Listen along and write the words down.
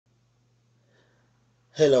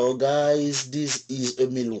Hello guys, this is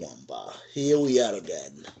Emil Wamba. Here we are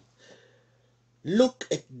again. Look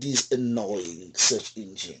at this annoying search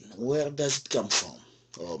engine. Where does it come from?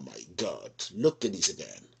 Oh my god, look at this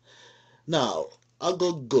again. Now, I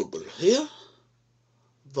go Google here,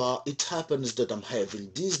 but it happens that I'm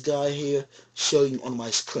having this guy here showing on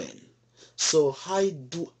my screen. So how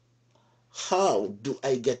do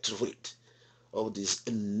I get rid of this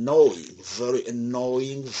very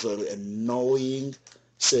annoying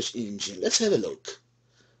search engine? Let's have a look.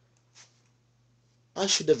 I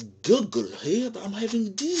should have Google here, but I'm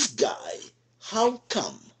having this guy. How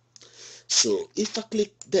come? So if I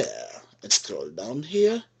click there and scroll down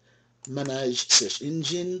here, manage search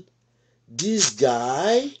engine, this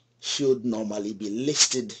guy should normally be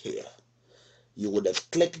listed here. You would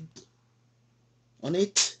have clicked on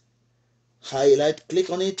it,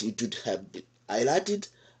 click on it, it would have been highlighted,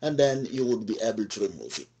 and then you would be able to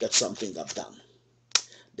remove it. That's something I've done.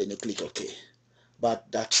 Then you click OK. But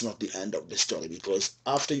that's not the end of the story, because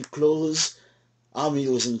after you close, I'm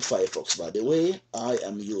using Firefox, by the way. I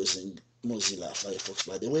am using Mozilla Firefox,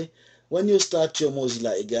 by the way. When you start your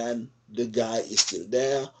Mozilla again, the guy is still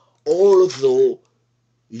there, although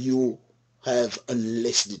you have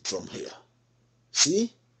unlisted it from here.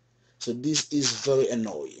 See? So this is very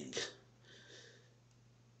annoying.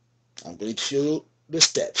 I'm going to show you the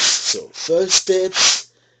steps. So first steps,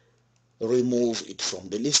 remove it from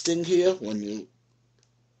the listing here. When you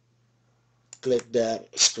click there,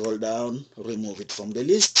 scroll down, remove it from the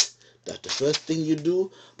list. That's the first thing you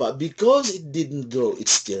do. But because it didn't go,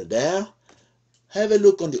 it's still there. Have a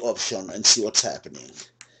look on the option and see what's happening.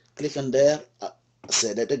 Click on there. I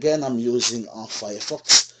said it again, I'm using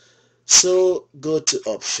Firefox. So go to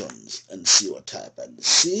options and see what happens.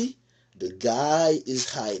 See, the guy is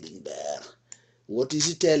hiding there. What is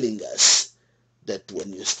he telling us? That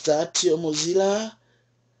when you start your Mozilla,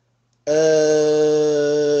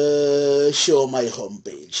 show my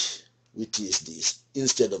homepage, which is this,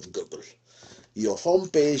 instead of Google. Your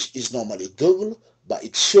homepage is normally Google, but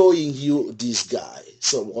it's showing you this guy.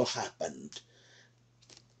 So what happened?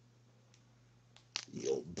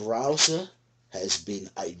 Your browser has been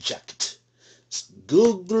hijacked.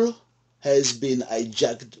 Google has been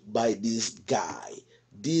hijacked by this guy.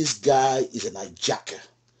 This guy is an hijacker.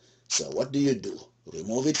 So what do?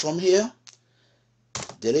 Remove it from here,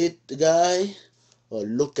 delete the guy, or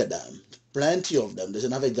look at them. Plenty of them. There's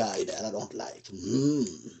another guy there I don't like.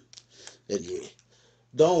 Anyway,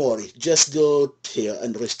 don't worry. Just go here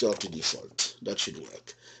and restore to default. That should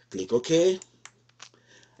work. Click OK.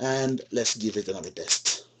 And let's give it another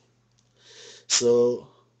test. So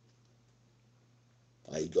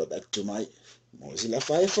I go back to my Mozilla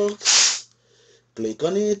Firefox. Click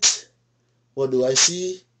on it. What do I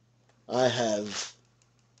see? I have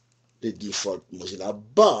the default Mozilla.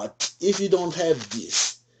 But if you don't have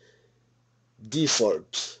this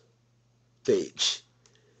default page,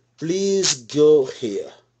 please go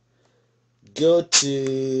here. Go to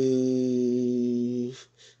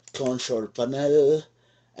control panel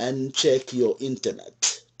and check your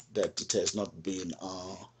internet that it has not been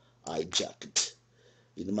hijacked.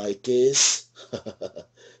 In my case,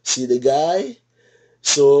 see the guy?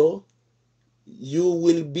 So you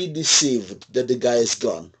will be deceived that the guy is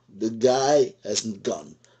gone. The guy hasn't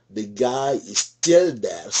gone. The guy is still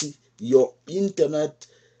there. See, your internet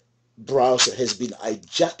browser has been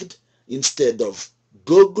hijacked. Instead of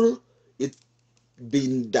Google, it's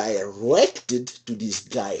been directed to this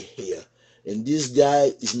guy here. And this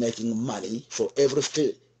guy is making money for every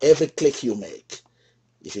click you make,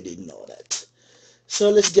 if you didn't know that. So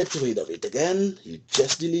let's get rid of it again. You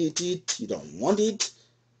just delete it. You don't want it.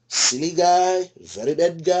 Silly guy, very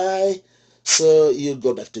bad guy. So you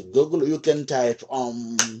go back to Google. You can type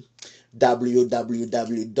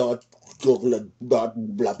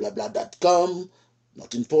www.google.blah.com.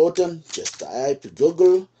 Not important. Just type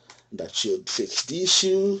Google. That should fix the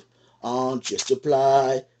issue. Just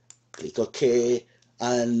apply. Click OK.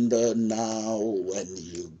 And now when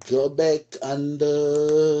you go back and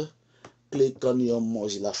click on your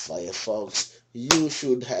Mozilla Firefox, you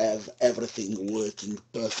should have everything working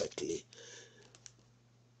perfectly.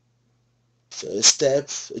 First step,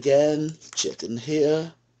 again, check in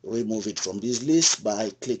here, remove it from this list by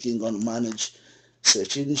clicking on Manage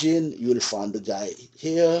Search Engine. You'll find the guy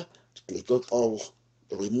here. Click on, or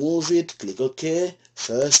remove it, click OK.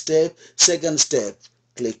 First step. Second step,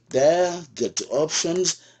 click there, get to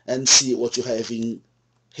options and see what you're having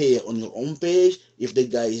here on your home page. If the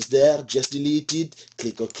guy is there, just delete it,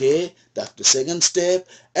 click OK. That's the second step.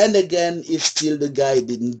 And again, if still the guy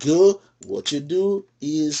didn't go, what you do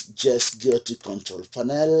is just go to control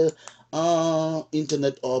panel,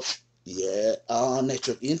 internet options,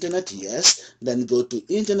 network internet, yes, then go to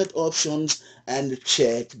internet options and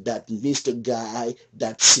check that Mr. Guy,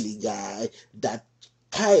 that silly guy, that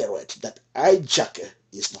pirate, that hijacker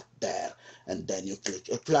is not there, and then you click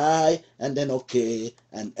apply and then OK,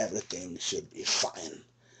 and everything should be fine.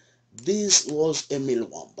 This was Emil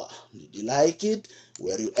Wamba. Did you like it?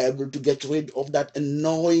 Were you able to get rid of that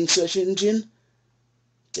annoying search engine?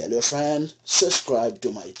 Tell your friend, subscribe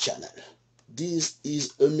to my channel. This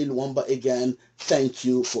is Emil Wamba again. Thank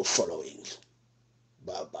you for following.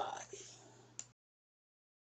 Bye bye.